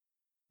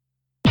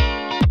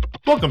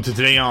Welcome to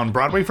Today on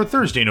Broadway for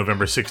Thursday,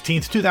 November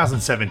 16th,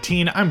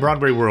 2017. I'm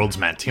Broadway World's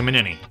Matt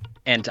Timonini.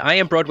 And I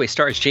am Broadway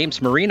stars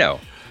James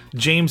Marino.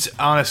 James,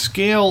 on a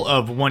scale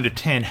of 1 to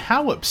 10,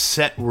 how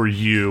upset were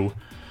you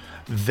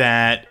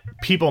that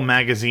People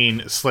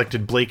magazine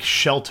selected Blake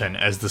Shelton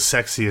as the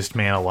sexiest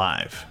man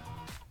alive?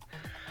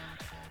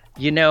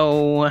 You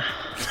know,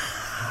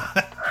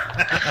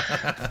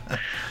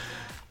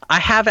 I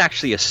have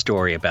actually a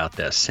story about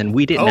this, and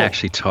we didn't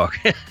actually talk.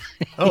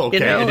 Oh,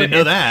 okay. I didn't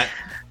know that.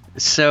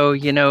 So,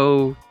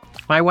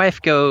 my wife's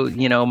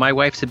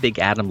a big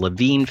Adam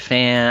Levine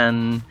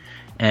fan,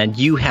 and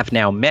you have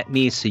now met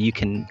me, so you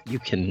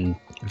can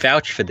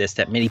vouch for this,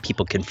 that many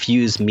people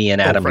confuse me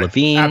and Adam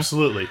Levine.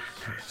 Absolutely.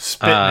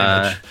 Spit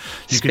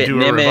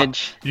and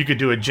image. You could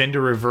do a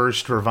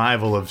gender-reversed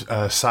revival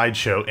of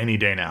Sideshow any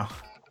day now.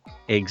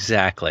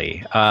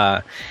 Exactly.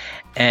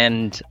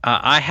 And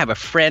I have a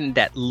friend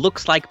that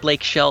looks like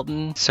Blake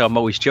Shelton, so I'm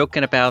always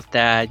joking about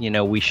that.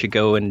 We should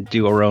go and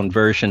do our own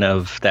version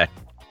of that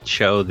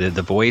show, The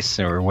Voice,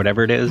 or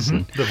whatever it is.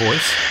 Mm-hmm. The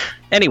Voice.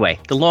 Anyway,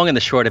 the long and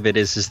the short of it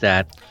is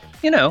that,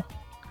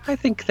 I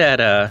think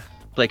that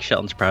Blake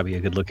Shelton's probably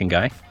a good-looking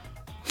guy.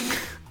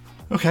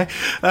 Okay.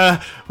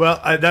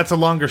 That's a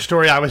longer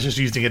story. I was just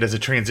using it as a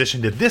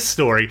transition to this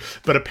story.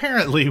 But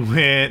apparently,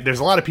 there's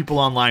a lot of people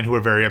online who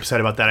are very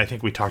upset about that. I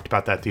think we talked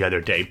about that the other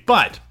day.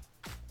 But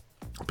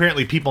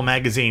apparently, People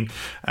magazine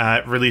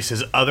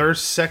releases other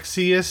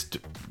sexiest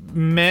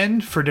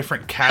men for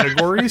different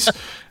categories.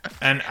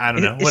 And I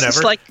don't know,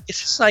 whatever. It's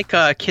just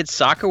like kids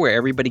soccer where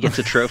everybody gets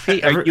a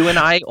trophy. Are you and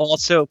I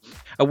also,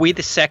 are we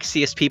the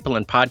sexiest people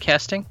in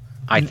podcasting?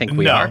 I think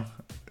we are.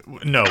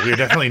 No, we're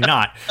definitely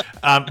not.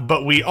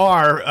 But we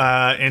are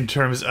in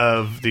terms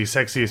of the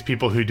sexiest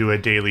people who do a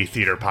daily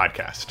theater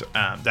podcast.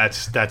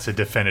 That's a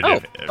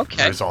definitive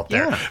result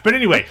there. Yeah. But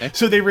anyway,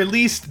 So they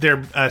released their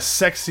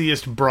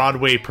sexiest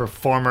Broadway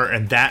performer,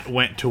 and that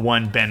went to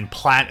one Ben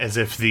Platt, as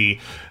if the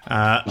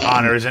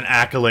honors and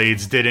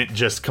accolades didn't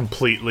just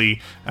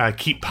completely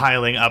keep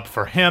piling up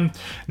for him.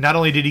 Not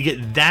only did he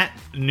get that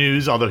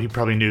news, although he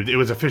probably knew it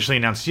was officially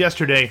announced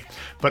yesterday,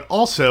 but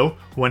also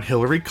when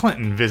Hillary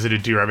Clinton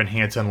visited Dear Evan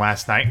Hansen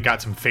last night and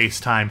got some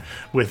FaceTime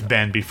with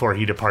Ben before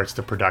he departs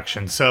the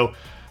production. So,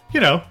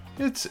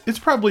 it's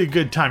probably a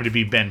good time to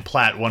be Ben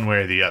Platt one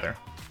way or the other.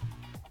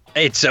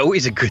 It's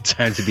always a good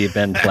time to be a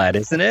Ben Platt,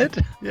 isn't it?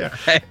 Yeah.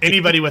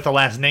 Anybody with the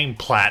last name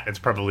Platt, it's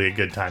probably a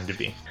good time to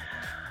be.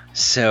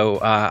 So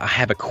I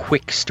have a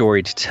quick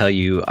story to tell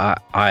you.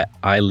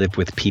 I live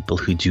with people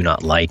who do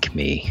not like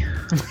me.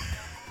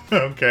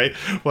 Okay.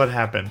 What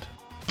happened?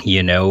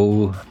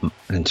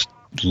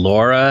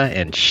 Laura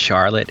and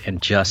Charlotte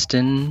and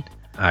Justin.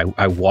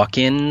 I walk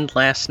in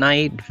last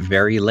night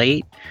very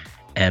late,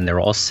 and they're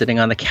all sitting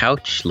on the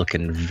couch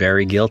looking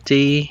very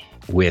guilty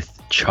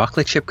with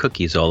chocolate chip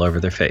cookies all over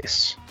their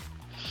face.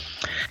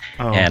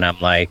 Oh. And I'm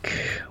like,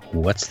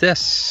 what's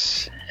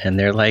this? And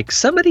they're like,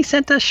 somebody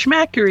sent us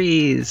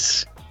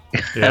schmackeries.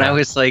 Yeah. And I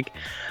was like,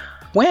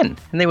 when?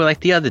 And they were like,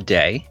 the other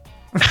day.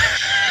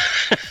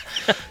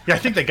 Yeah, I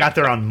think they got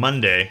there on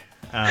Monday.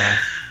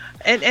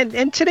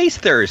 And today's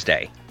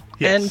Thursday.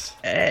 Yes.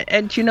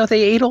 And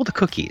they ate all the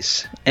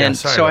cookies. And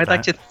so I'd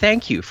like to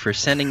thank you for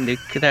sending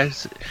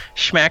those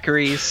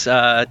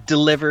schmackeries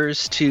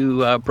delivers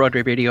to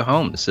Broadway Radio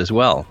Homes as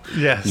well.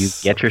 Yes. You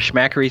get your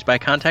schmackeries by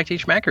contacting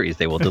Schmackeries.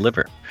 They will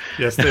deliver.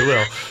 Yes, they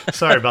will.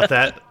 Sorry about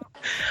that.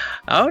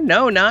 Oh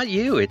no, not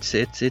you! It's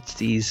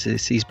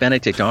these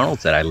Benedict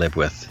Arnolds that I live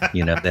with,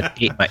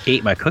 that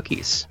ate my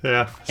cookies.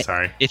 Yeah,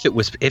 sorry. If it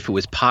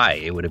was pie,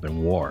 it would have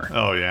been war.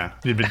 Oh yeah,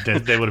 they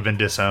would have been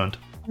disowned.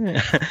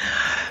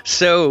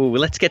 So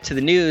let's get to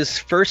the news.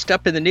 First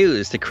up in the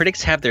news, the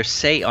critics have their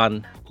say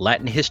on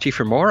Latin History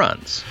for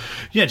Morons.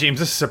 Yeah, James,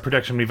 this is a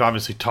production we've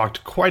obviously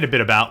talked quite a bit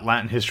about,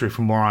 Latin History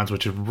for Morons,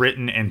 which is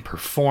written and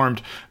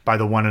performed by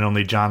the one and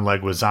only John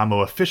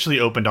Leguizamo, officially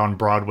opened on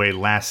Broadway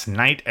last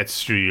night at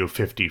Studio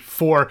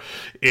 54.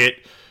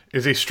 It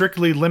is a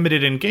strictly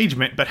limited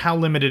engagement, but how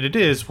limited it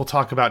is, we'll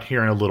talk about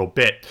here in a little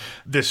bit.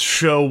 This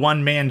show,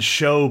 one-man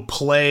show,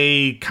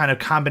 play kind of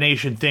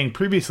combination thing,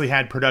 previously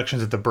had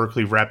productions at the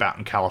Berkeley Rep out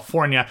in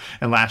California,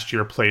 and last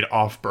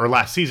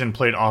season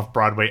played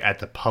off-Broadway at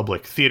the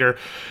Public Theater.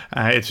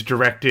 It's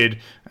directed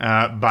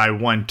by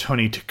one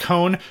Tony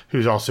Taccone,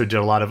 who's also did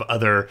a lot of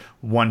other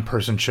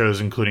one-person shows,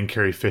 including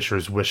Carrie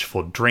Fisher's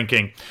Wishful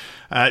Drinking.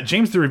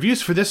 James, the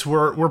reviews for this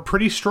were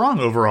pretty strong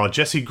overall.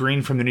 Jesse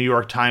Green from the New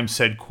York Times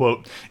said,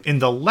 quote, "In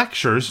the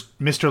lectures,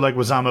 Mr.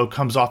 Leguizamo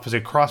comes off as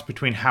a cross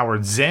between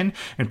Howard Zinn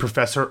and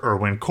Professor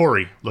Irwin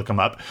Corey," look him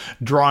up,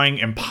 "drawing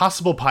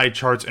impossible pie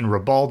charts and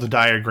ribald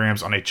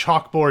diagrams on a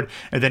chalkboard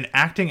and then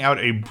acting out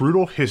a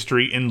brutal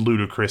history in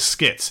ludicrous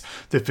skits.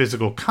 The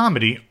physical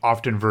comedy,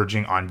 often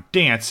verging on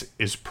dance,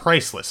 is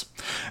priceless."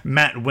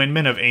 Matt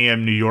Winman of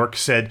AM New York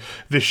said,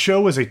 "The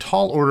show was a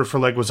tall order for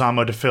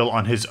Leguizamo to fill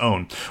on his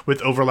own,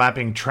 with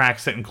overlapping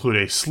tracks that include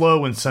a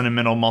slow and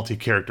sentimental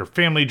multi-character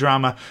family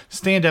drama,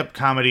 stand-up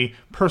comedy,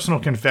 personal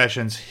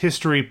confessions,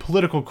 history,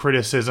 political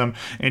criticism,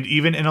 and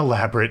even an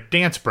elaborate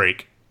dance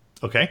break.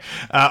 Okay.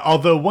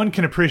 Although one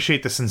can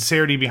appreciate the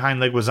sincerity behind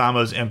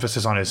Leguizamo's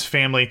emphasis on his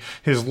family,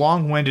 his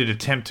long-winded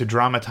attempt to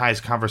dramatize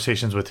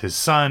conversations with his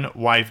son,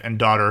 wife, and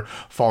daughter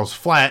falls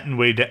flat and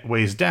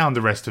weighs down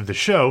the rest of the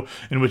show,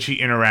 in which he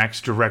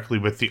interacts directly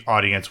with the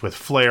audience with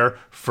flair,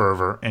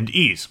 fervor, and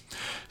ease.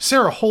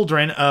 Sarah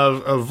Holdren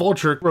of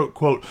Vulture wrote,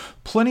 quote,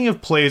 "Plenty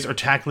of plays are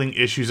tackling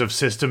issues of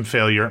system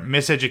failure,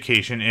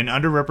 miseducation, and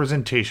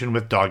underrepresentation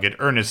with dogged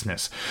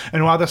earnestness.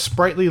 And while the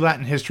sprightly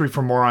Latin History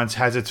for Morons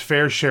has its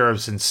fair share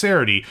of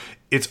sincerity,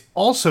 it's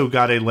also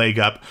got a leg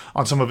up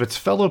on some of its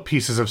fellow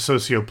pieces of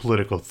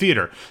socio-political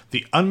theater,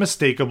 the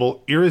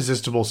unmistakable,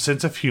 irresistible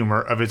sense of humor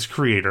of its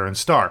creator and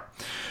star."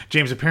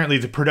 James, apparently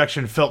the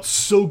production felt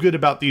so good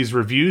about these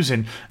reviews,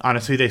 and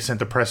honestly, they sent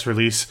the press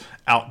release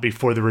out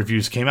before the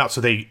reviews came out, so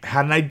they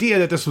had an idea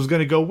that this was going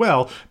to go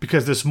well,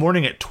 because this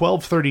morning at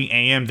 12:30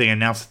 a.m., they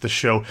announced that the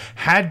show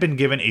had been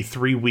given a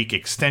 3-week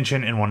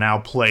extension and will now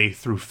play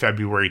through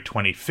February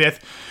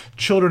 25th.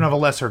 Children of a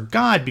Lesser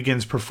God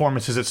begins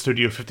performances at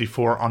Studio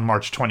 54 on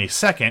March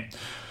 22nd.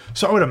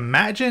 So I would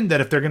imagine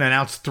that if they're going to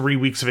announce 3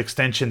 weeks of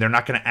extension, they're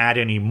not going to add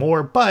any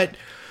more, but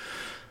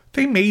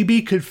they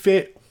maybe could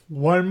fit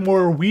one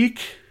more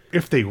week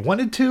if they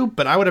wanted to,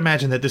 but I would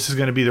imagine that this is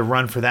going to be the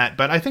run for that.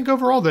 But I think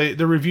overall the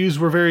reviews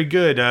were very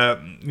good.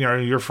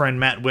 Your friend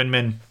Matt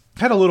Windman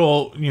had a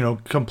little,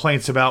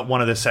 complaints about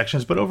one of the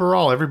sections, but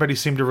overall everybody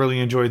seemed to really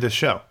enjoy this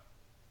show.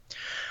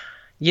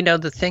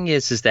 The thing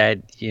is that,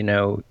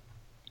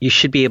 you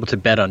should be able to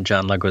bet on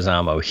John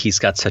Leguizamo. He's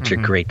got such a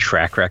great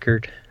track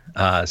record.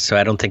 So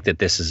I don't think that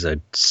this is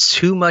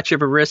too much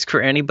of a risk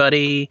for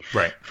anybody.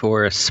 Right.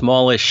 For a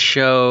smallish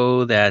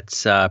show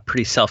that's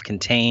pretty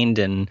self-contained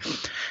and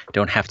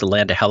don't have to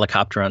land a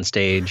helicopter on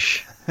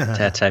stage,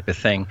 that type of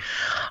thing.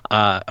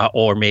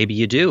 Or maybe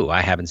you do.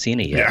 I haven't seen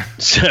it yet.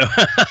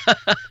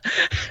 Yeah.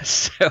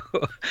 So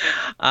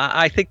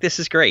I think this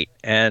is great.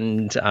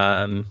 And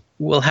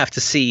we'll have to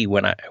see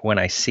when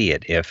I see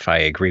it if I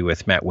agree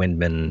with Matt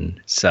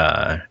Windman's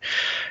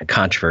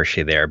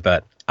controversy there.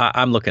 But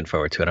I'm looking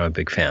forward to it. I'm a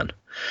big fan.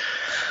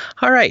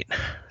 All right.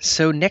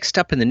 So next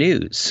up in the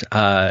news,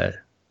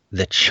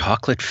 the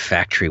Chocolate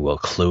Factory will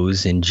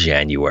close in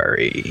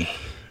January.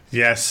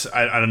 Yes,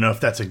 I don't know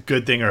if that's a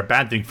good thing or a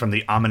bad thing from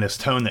the ominous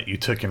tone that you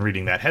took in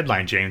reading that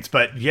headline, James,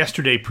 but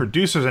yesterday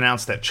producers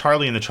announced that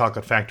Charlie and the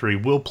Chocolate Factory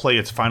will play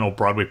its final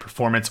Broadway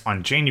performance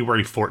on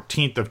January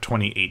 14th of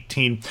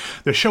 2018.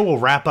 The show will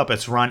wrap up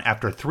its run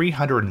after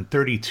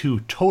 332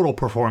 total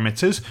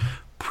performances,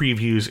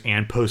 previews,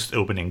 and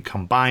post-opening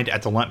combined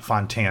at the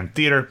Lunt-Fontanne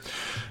Theater.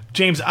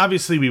 James,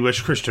 obviously we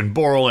wish Christian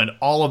Borle and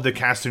all of the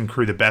cast and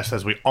crew the best,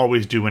 as we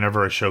always do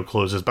whenever a show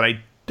closes, but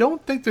I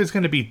don't think there's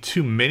going to be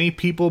too many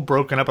people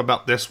broken up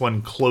about this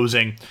one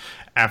closing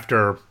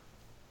after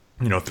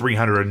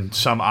 300 and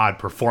some odd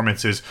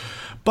performances,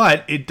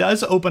 but it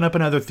does open up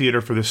another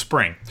theater for the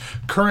spring.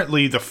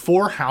 Currently, the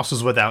 4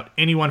 houses without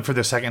anyone for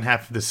the second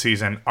half of the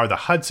season are the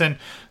Hudson,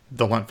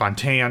 the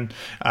Lunt-Fontanne,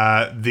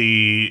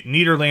 the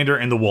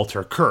Niederlander, and the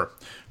Walter Kerr.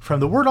 From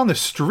the word on the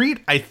street,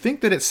 I think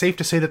that it's safe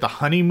to say that the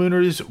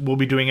Honeymooners will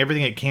be doing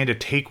everything it can to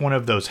take one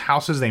of those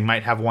houses. They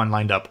might have one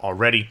lined up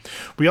already.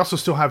 We also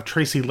still have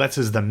Tracy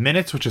Letz's The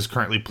Minutes, which is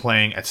currently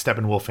playing at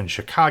Steppenwolf in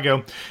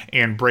Chicago,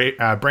 and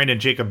Brandon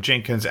Jacob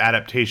Jenkins'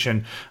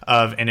 adaptation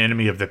of An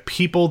Enemy of the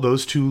People.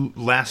 Those 2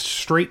 last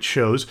straight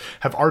shows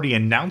have already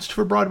announced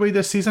for Broadway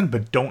this season,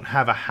 but don't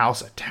have a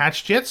house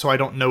attached yet, so I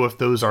don't know if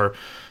those are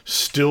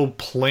still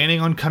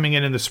planning on coming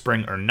in the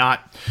spring or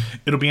not.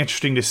 It'll be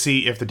interesting to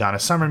see if the Donna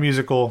Summer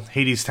musical,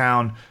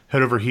 Hadestown,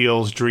 Head Over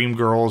Heels,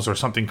 Dreamgirls, or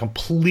something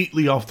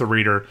completely off the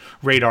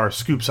radar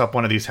scoops up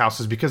one of these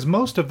houses, because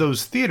most of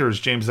those theaters,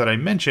 James, that I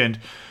mentioned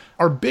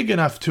are big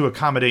enough to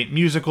accommodate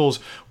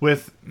musicals,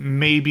 with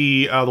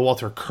maybe the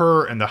Walter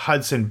Kerr and the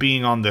Hudson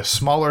being on the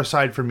smaller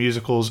side for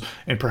musicals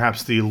and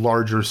perhaps the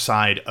larger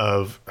side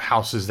of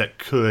houses that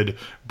could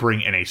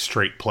bring in a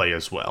straight play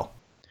as well.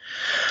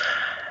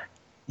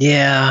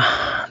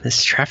 Yeah,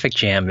 this traffic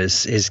jam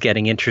is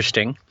getting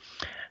interesting.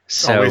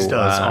 So, always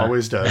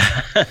does.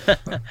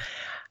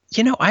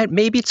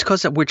 Maybe it's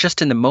because we're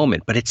just in the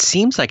moment, but it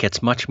seems like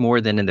it's much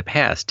more than in the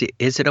past.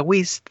 Is it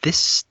always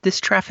this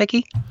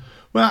trafficy?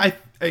 Well,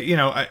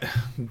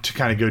 to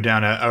kind of go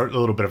down a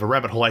little bit of a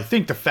rabbit hole, I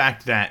think the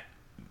fact that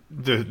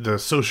the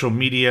social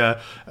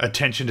media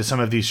attention to some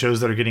of these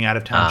shows that are getting out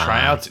of town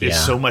tryouts is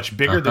so much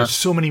bigger. There's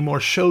so many more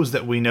shows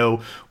that we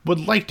know would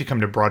like to come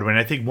to Broadway, and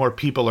I think more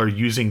people are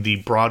using the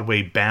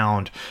Broadway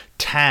bound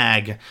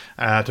tag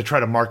to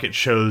try to market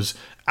shows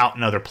out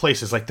in other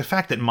places. Like the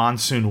fact that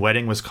Monsoon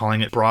Wedding was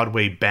calling it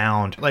Broadway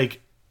bound, like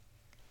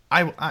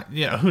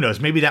who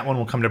knows? Maybe that one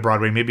will come to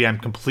Broadway. Maybe I'm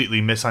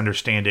completely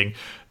misunderstanding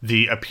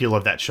the appeal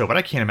of that show, but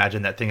I can't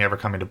imagine that thing ever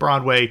coming to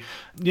Broadway,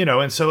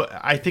 and so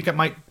I think it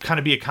might kind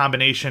of be a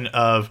combination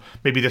of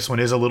maybe this one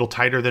is a little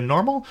tighter than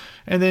normal,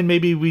 and then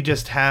maybe we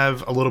just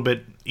have a little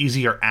bit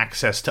easier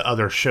access to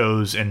other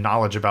shows and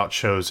knowledge about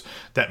shows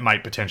that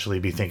might potentially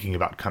be thinking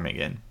about coming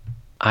in.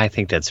 I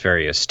think that's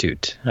very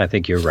astute. I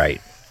think you're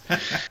right.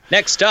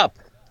 Next up,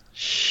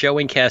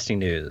 showing casting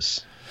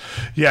news.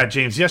 Yeah,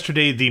 James,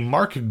 yesterday the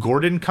Mark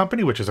Gordon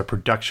Company, which is a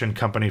production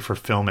company for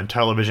film and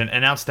television,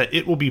 announced that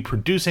it will be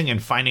producing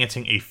and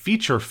financing a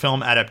feature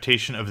film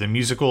adaptation of the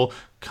musical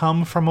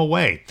Come From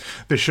Away.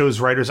 The show's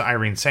writers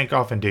Irene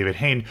Sankoff and David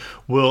Hayne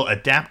will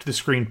adapt the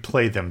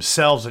screenplay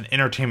themselves, and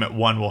Entertainment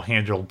One will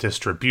handle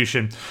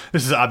distribution.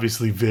 This is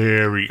obviously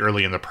very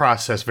early in the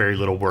process. Very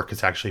little work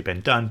has actually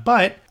been done,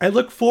 but I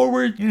look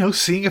forward,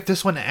 seeing if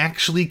this one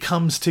actually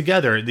comes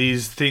together.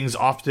 These things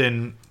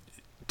often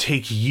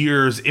take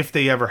years if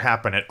they ever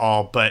happen at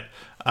all, but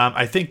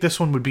I think this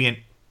one would be an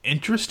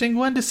interesting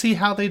one to see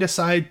how they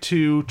decide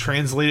to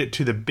translate it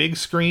to the big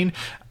screen.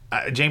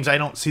 James, I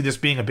don't see this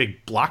being a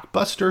big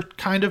blockbuster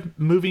kind of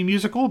movie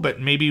musical, but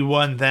maybe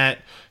one that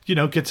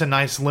gets a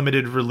nice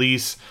limited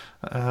release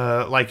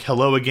like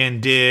Hello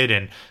Again did,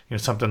 and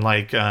something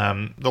like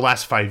The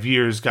Last 5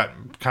 Years got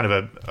kind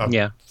of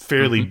a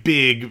fairly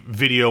big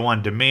video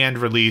on demand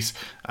release.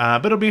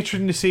 But it'll be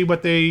interesting to see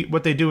what they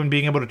do in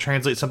being able to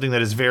translate something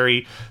that is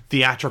very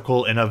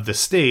theatrical and of the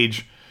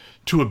stage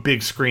to a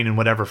big screen in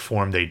whatever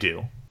form they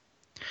do.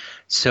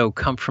 So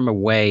Come From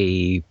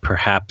Away,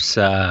 perhaps.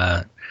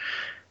 The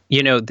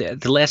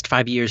last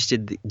 5 years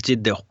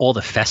did all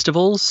the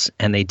festivals,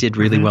 and they did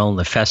really well in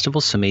the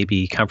festivals. So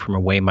maybe Come From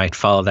Away might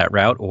follow that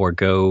route, or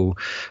go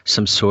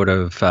some sort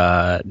of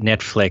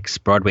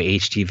Netflix, Broadway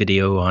HD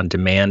video on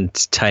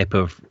demand type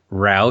of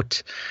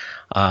route,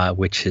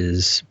 which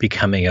is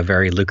becoming a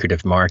very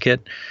lucrative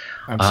market.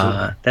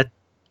 Absolutely.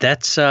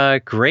 That's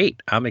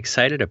great. I'm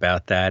excited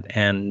about that.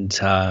 And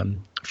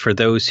for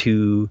those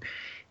who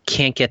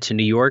can't get to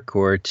New York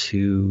or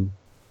to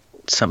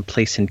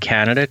someplace in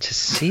Canada to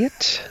see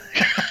it,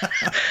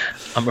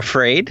 I'm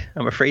afraid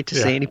to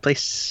say any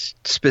place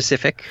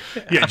specific.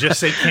 Yeah, just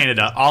say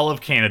Canada. All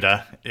of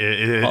Canada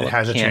it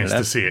has a chance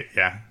to see it.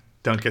 Yeah,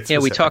 don't get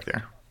specific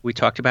there. We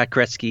talked about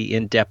Gretzky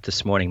in depth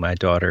this morning. My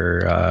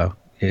daughter,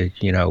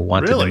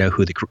 wanted to know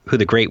who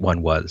the great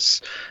one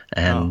was,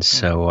 and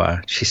so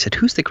she said,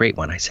 "Who's the great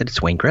one?" I said,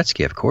 "It's Wayne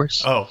Gretzky, of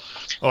course." Oh,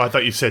 I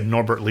thought you said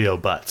Norbert Leo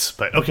Butz,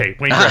 but okay,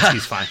 Wayne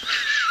Gretzky's fine.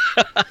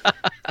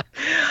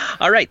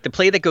 All right, the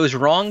play that goes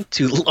wrong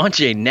to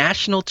launch a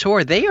national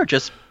tour. They are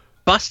just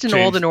busting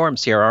all the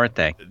norms here, aren't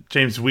they?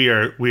 James, we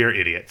are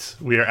idiots.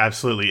 We are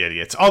absolutely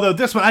idiots. Although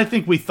this one, I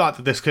think we thought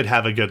that this could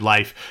have a good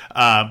life,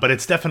 but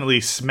it's definitely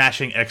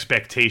smashing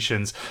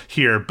expectations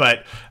here.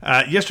 But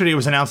yesterday it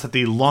was announced that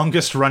the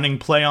longest running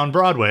play on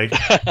Broadway,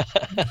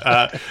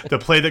 The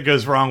Play That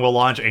Goes Wrong, will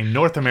launch a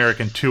North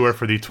American tour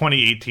for the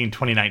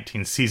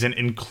 2018-2019 season,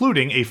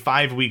 including a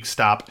 5-week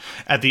stop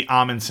at the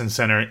Amundsen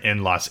Center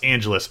in Los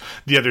Angeles.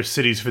 The other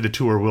cities for the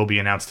tour will be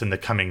announced in the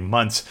coming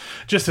months.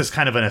 Just as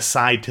kind of an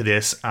aside to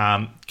this,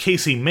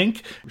 Casey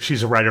Mink,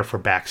 she's a writer for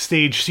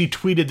Backstage. She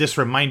tweeted this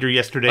reminder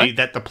yesterday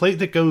that The Play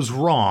That Goes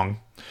Wrong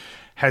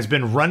has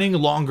been running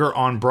longer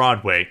on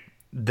Broadway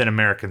than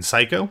American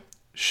Psycho,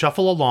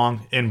 Shuffle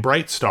Along, and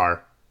Bright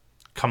Star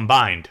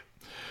combined.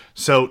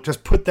 So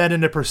just put that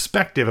into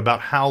perspective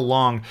about how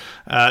long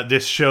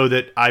this show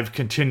that I've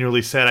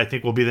continually said I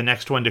think will be the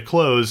next one to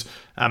close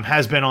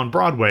has been on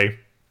Broadway.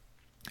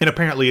 And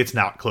apparently it's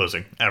not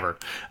closing, ever.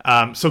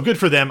 So good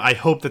for them. I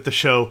hope that the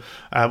show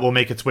will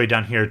make its way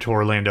down here to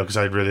Orlando, because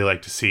I'd really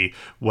like to see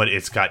what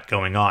it's got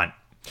going on.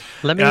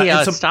 Let me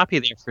stop you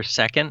there for a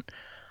second.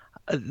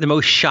 The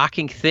most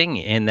shocking thing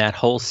in that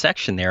whole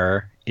section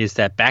there is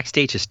that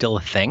Backstage is still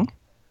a thing.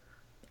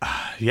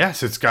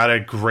 Yes, it's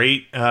got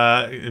great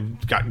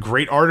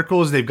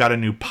articles. They've got a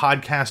new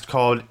podcast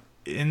called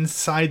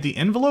Inside the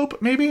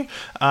Envelope, maybe,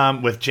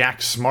 with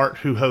Jack Smart,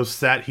 who hosts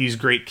that. He's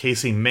great.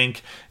 Casey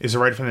Mink is a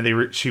writer from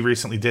them. She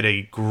recently did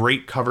a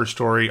great cover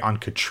story on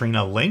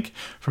Katrina Link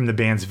from the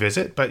band's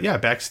Visit. But yeah,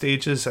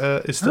 Backstage is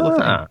still a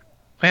thing.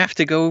 I have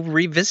to go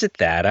revisit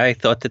that. I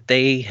thought that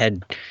they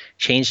had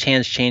changed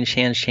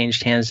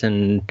hands,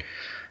 and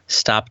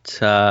stopped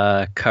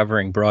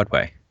covering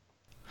Broadway.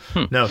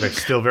 No, they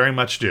still very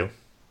much do.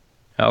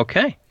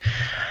 Okay.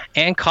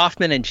 Ann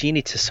Kaufman and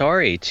Jeannie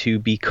Tessari to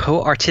be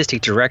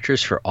co-artistic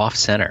directors for Off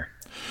Center.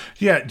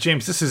 Yeah,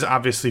 James, this is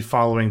obviously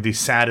following the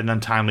sad and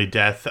untimely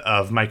death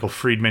of Michael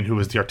Friedman, who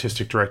was the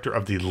artistic director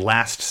of the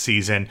last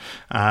season.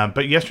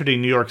 But yesterday,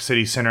 New York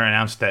City Center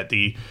announced that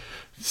the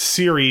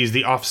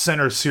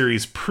Off-Center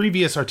series,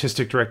 previous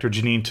artistic director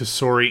Janine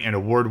Tesori and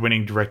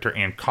award-winning director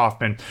Ann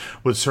Kaufman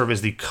would serve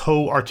as the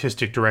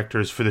co-artistic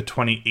directors for the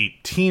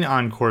 2018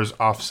 Encore's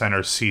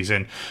Off-Center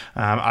season.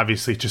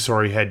 Obviously,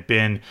 Tesori had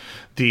been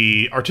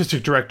the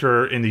artistic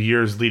director in the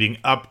years leading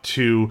up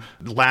to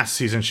last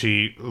season.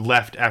 She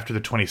left after the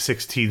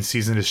 2016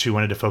 season as she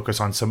wanted to focus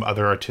on some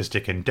other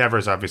artistic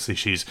endeavors. Obviously,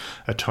 she's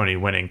a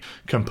Tony-winning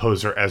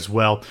composer as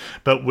well.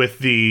 But with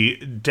the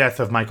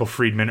death of Michael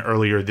Friedman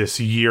earlier this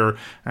year,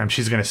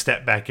 she's going to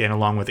step back in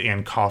along with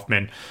Ann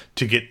Kaufman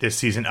to get this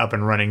season up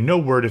and running. No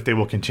word if they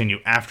will continue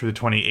after the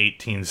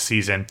 2018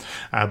 season,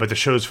 but the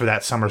shows for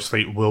that summer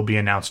slate will be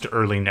announced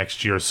early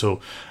next year. So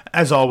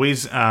As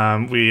always,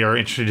 we are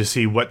interested to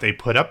see what they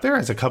put up there,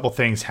 as a couple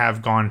things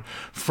have gone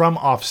from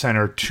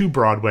off-center to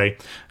Broadway,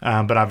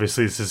 but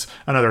obviously this is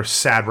another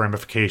sad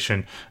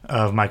ramification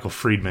of Michael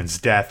Friedman's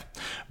death.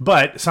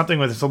 But something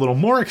that's a little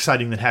more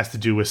exciting that has to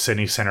do with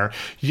Sydney Center.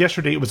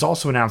 Yesterday, it was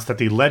also announced that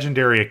the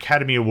legendary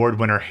Academy Award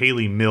winner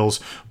Haley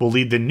Mills will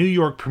lead the New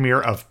York premiere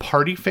of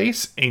Party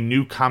Face, a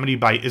new comedy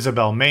by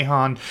Isabel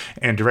Mahon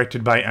and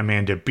directed by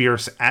Amanda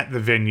Bierce at the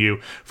venue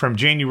from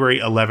January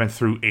 11th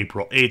through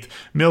April 8th.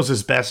 Mills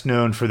is best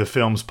known for the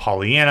films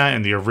Pollyanna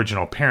and The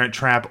Original Parent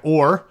Trap,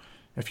 or,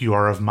 if you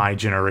are of my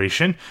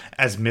generation,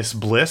 as Miss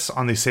Bliss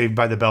on the Saved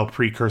by the Bell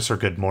precursor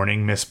Good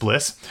Morning, Miss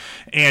Bliss.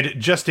 And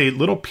just a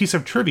little piece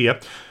of trivia,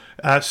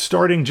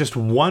 starting just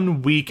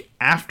 1 week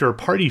after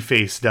Party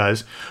Face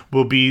does,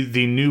 will be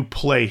the new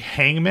play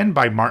Hangman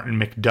by Martin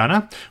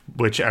McDonough,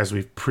 which, as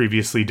we've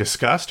previously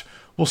discussed,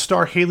 will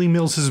star Haley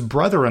Mills'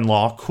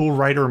 brother-in-law, cool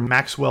writer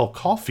Maxwell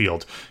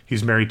Caulfield.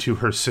 He's married to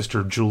her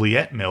sister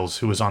Juliette Mills,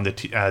 who was on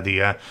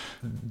the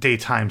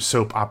daytime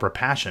soap opera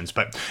Passions.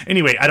 But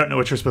anyway, I don't know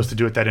what you're supposed to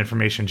do with that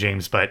information,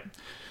 James, but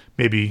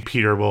maybe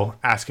Peter will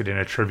ask it in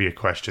a trivia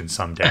question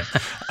someday.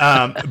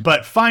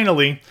 But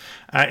finally,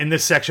 in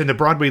this section, the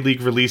Broadway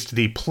League released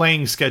the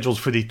playing schedules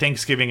for the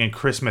Thanksgiving and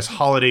Christmas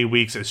holiday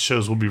weeks, as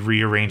shows will be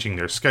rearranging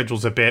their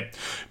schedules a bit.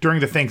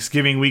 During the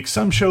Thanksgiving week,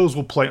 some shows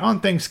will play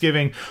on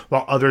Thanksgiving,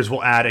 while others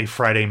will add a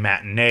Friday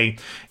matinee.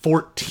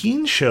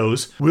 14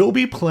 shows will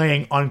be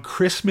playing on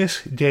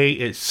Christmas Day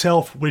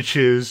itself, which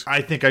is,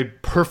 I think, a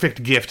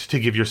perfect gift to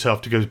give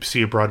yourself to go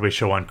see a Broadway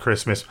show on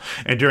Christmas.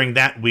 And during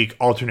that week,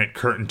 alternate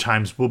curtain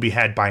times will be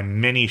had by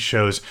many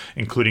shows,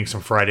 including some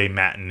Friday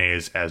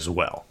matinees as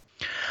well.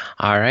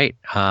 All right.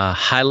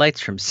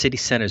 Highlights from City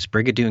Center's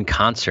Brigadoon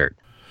concert.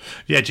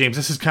 Yeah, James,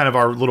 this is kind of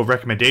our little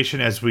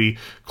recommendation as we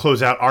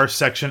close out our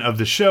section of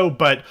the show,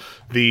 but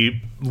the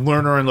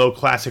Lerner and Loewe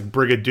Classic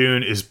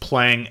Brigadoon is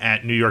playing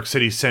at New York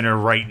City Center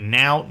right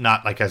now,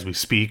 not like as we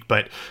speak,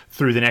 but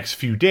through the next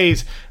few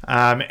days,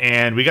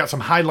 and we got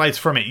some highlights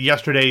from it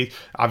yesterday.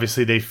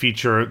 Obviously, they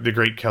feature the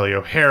great Kelly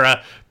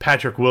O'Hara,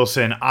 Patrick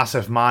Wilson,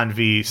 Asif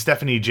Manvi,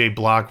 Stephanie J.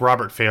 Block,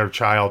 Robert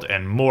Fairchild,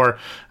 and more.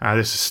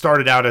 This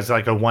started out as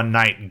like a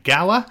one-night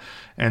gala,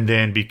 and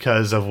then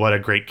because of what a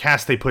great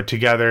cast they put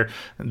together,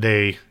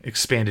 they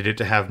expanded it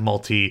to have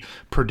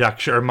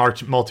multi-production or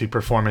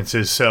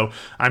multi-performances. So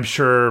I'm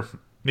sure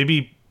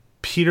maybe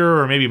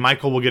Peter or maybe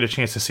Michael will get a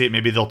chance to see it.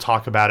 Maybe they'll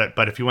talk about it.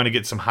 But if you want to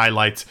get some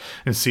highlights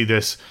and see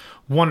this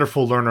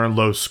wonderful Lerner and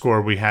Loewe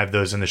score, we have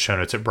those in the show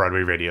notes at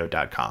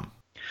BroadwayRadio.com.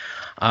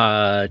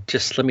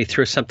 Just let me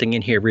throw something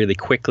in here really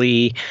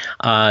quickly.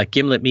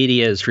 Gimlet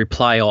Media's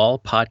Reply All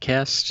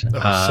podcast.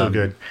 So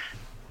good.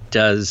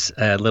 Does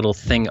a little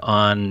thing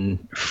on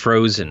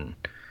Frozen,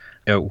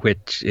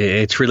 which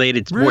it's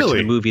related more to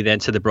the movie than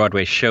to the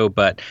Broadway show,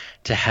 but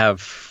to have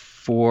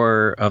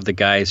 4 of the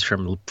guys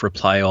from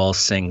Reply All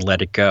sing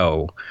Let It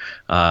Go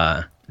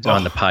on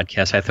the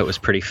podcast, I thought was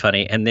pretty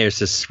funny. And there's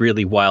this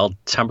really wild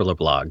Tumblr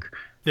blog.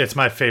 Yeah, it's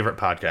my favorite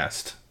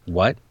podcast.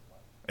 What?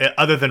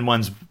 Other than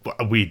ones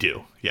we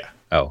do, yeah.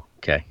 Oh,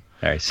 okay.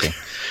 All right, see.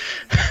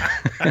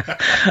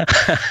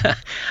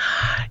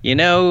 You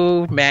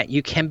know, Matt,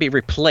 you can be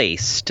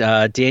replaced.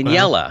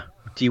 Daniela,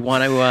 do you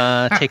want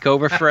to take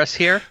over for us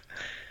here?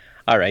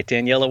 All right,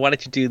 Daniela, why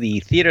don't you do the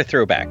theater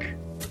throwback?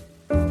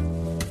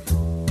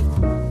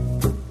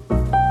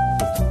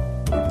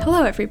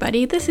 Hello,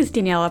 everybody. This is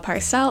Daniela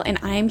Parcell, and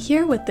I am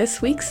here with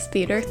this week's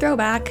theater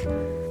throwback.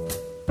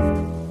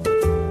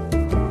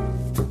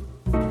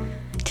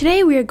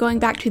 Today we are going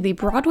back to the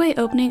Broadway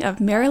opening of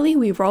Merrily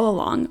We Roll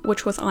Along,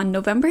 which was on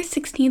November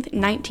 16th,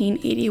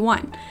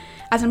 1981.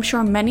 As I'm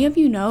sure many of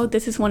you know,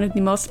 this is one of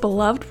the most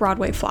beloved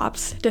Broadway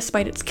flops.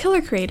 Despite its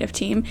killer creative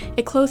team,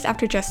 it closed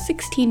after just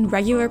 16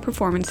 regular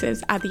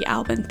performances at the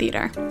Alban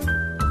Theater.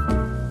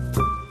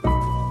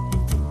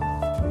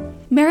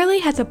 Merrily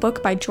has a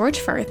book by George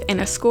Furth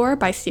and a score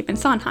by Stephen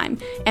Sondheim,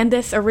 and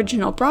this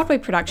original Broadway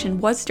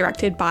production was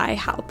directed by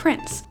Hal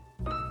Prince.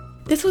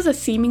 This was a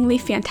seemingly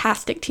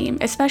fantastic team,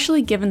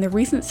 especially given the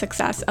recent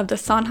success of the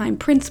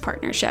Sondheim-Prince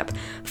partnership,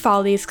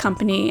 Follies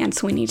Company and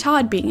Sweeney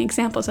Todd being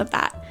examples of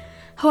that.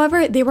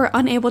 However, they were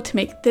unable to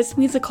make this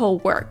musical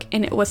work,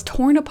 and it was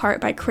torn apart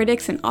by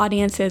critics and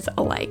audiences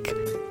alike.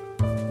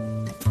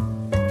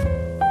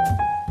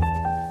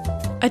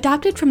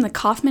 Adapted from the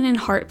Kaufman and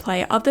Hart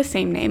play of the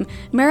same name,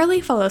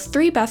 Merrily follows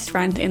 3 best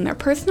friends in their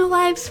personal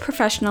lives,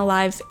 professional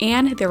lives,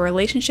 and their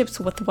relationships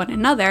with one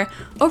another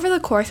over the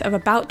course of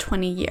about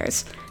 20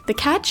 years. The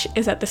catch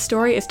is that the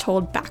story is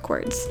told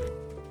backwards.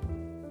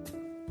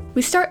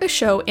 We start the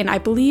show in, I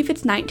believe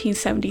it's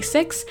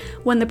 1976,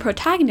 when the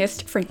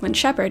protagonist, Franklin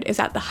Shepard, is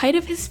at the height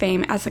of his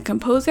fame as a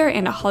composer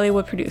and a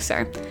Hollywood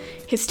producer.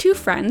 His 2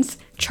 friends,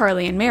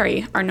 Charlie and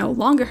Mary, are no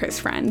longer his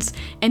friends,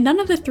 and none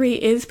of the 3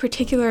 is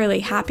particularly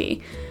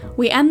happy.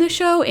 We end the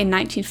show in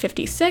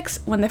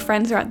 1956, when the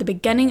friends are at the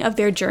beginning of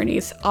their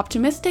journeys,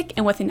 optimistic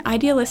and with an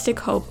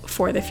idealistic hope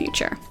for the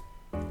future.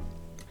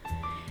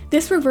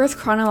 This reverse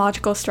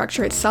chronological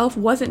structure itself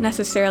wasn't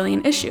necessarily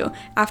an issue.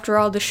 After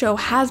all, the show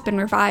has been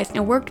revised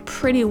and worked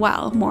pretty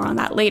well, more on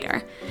that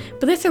later.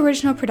 But this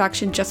original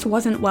production just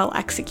wasn't well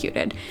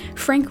executed.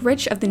 Frank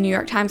Rich of the New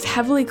York Times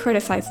heavily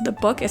criticized the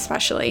book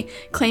especially,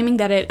 claiming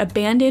that it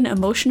abandoned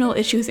emotional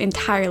issues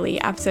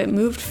entirely as it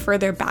moved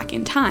further back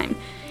in time.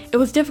 It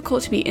was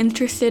difficult to be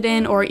interested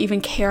in or even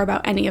care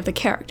about any of the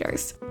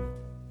characters.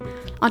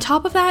 On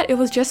top of that, it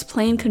was just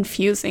plain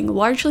confusing,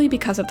 largely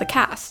because of the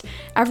cast.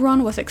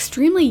 Everyone was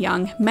extremely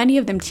young, many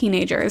of them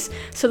teenagers,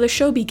 so the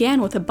show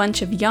began with a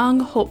bunch of young,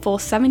 hopeful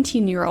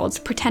 17-year-olds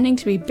pretending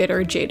to be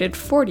bitter, jaded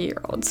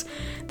 40-year-olds.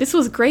 This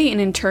was great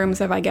in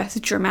terms of, I guess,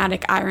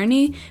 dramatic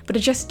irony, but it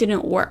just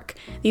didn't work.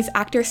 These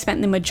actors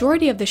spent the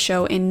majority of the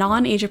show in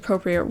non-age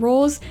appropriate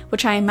roles,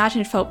 which I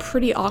imagine felt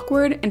pretty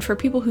awkward, and for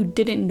people who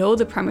didn't know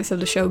the premise of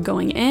the show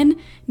going in,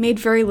 made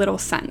very little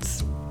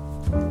sense.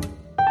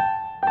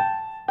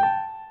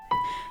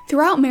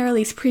 Throughout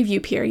Merrilee's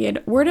preview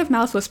period, word of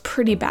mouth was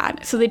pretty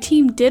bad, so the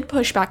team did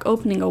push back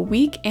opening a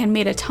week and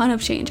made a ton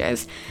of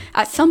changes.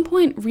 At some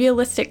point,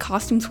 realistic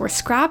costumes were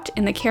scrapped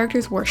and the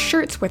characters wore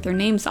shirts with their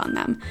names on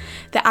them.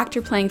 The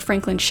actor playing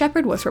Franklin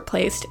Shepard was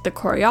replaced, the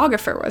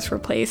choreographer was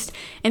replaced,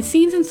 and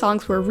scenes and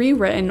songs were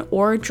rewritten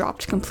or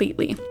dropped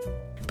completely.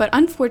 But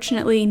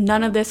unfortunately,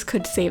 none of this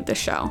could save the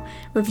show.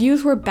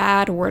 Reviews were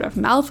bad, word of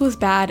mouth was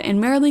bad,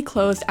 and Merrilee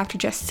closed after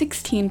just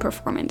 16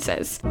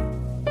 performances.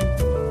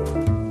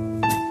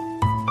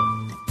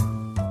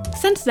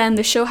 Since then,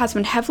 the show has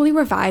been heavily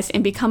revised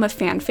and become a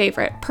fan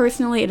favorite.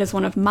 Personally, it is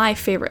one of my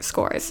favorite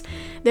scores.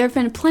 There have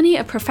been plenty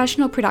of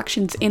professional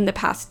productions in the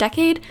past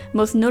decade,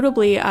 most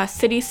notably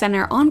City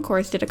Center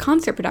Encores did a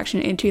concert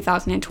production in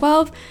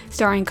 2012,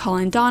 starring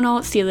Colin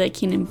Donnell, Celia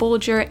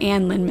Keenan-Bolger,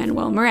 and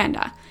Lin-Manuel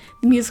Miranda.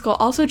 The musical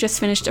also just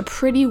finished a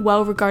pretty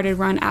well-regarded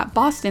run at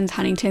Boston's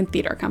Huntington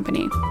Theatre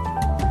Company.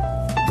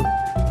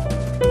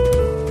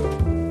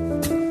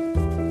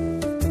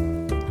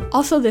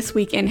 Also this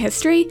week in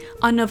history,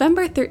 on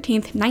November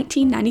 13th,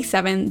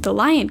 1997, The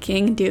Lion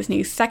King,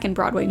 Disney's second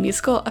Broadway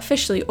musical,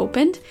 officially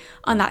opened.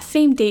 On that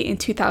same date in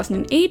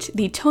 2008,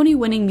 the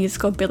Tony-winning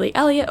musical Billy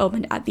Elliot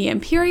opened at the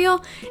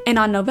Imperial, and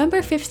on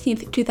November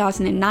 15th,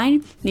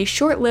 2009, the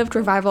short-lived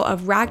revival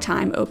of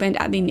Ragtime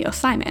opened at the Neil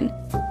Simon.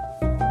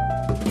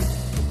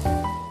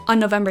 On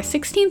November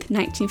 16th,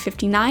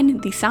 1959,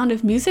 The Sound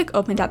of Music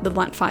opened at the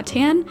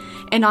Lunt-Fontanne,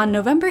 and on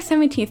November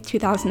 17th,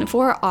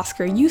 2004,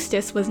 Oscar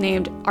Eustis was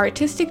named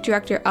Artistic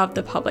Director of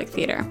the Public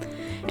Theater.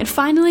 And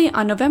finally,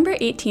 on November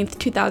 18th,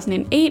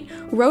 2008,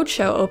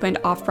 Roadshow opened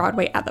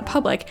off-Broadway at the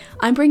Public.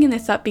 I'm bringing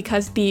this up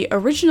because the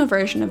original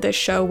version of this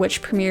show,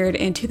 which premiered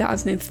in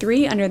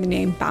 2003 under the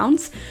name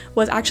Bounce,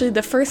 was actually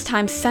the first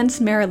time since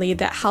Merrilee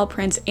that Hal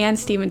Prince and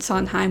Stephen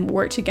Sondheim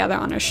worked together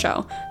on a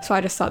show, so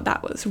I just thought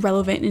that was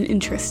relevant and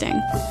interesting.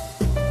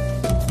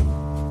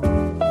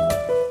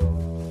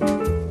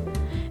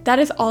 That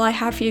is all I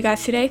have for you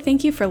guys today.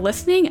 Thank you for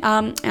listening,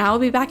 and I will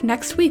be back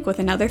next week with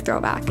another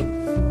throwback.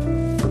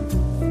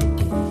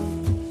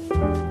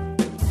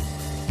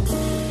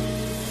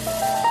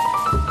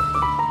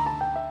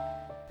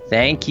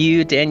 Thank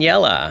you,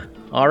 Daniela.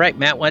 All right,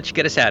 Matt, why don't you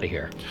get us out of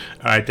here?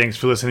 All right, thanks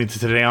for listening to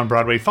Today on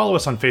Broadway. Follow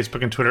us on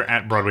Facebook and Twitter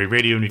at Broadway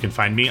Radio, and you can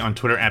find me on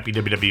Twitter at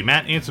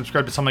BWWMatt, and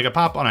subscribe to Something Like a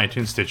Pop on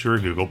iTunes, Stitcher, or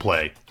Google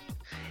Play.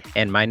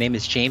 And my name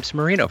is James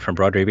Marino from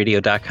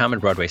BroadwayRadio.com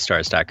and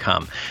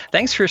BroadwayStars.com.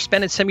 Thanks for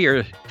spending some of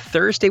your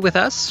Thursday with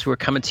us. We're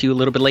coming to you a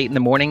little bit late in the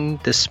morning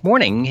this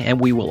morning,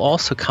 and we will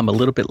also come a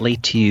little bit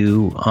late to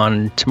you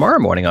on tomorrow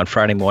morning, on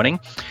Friday morning.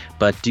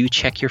 But do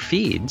check your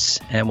feeds,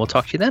 and we'll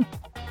talk to you then.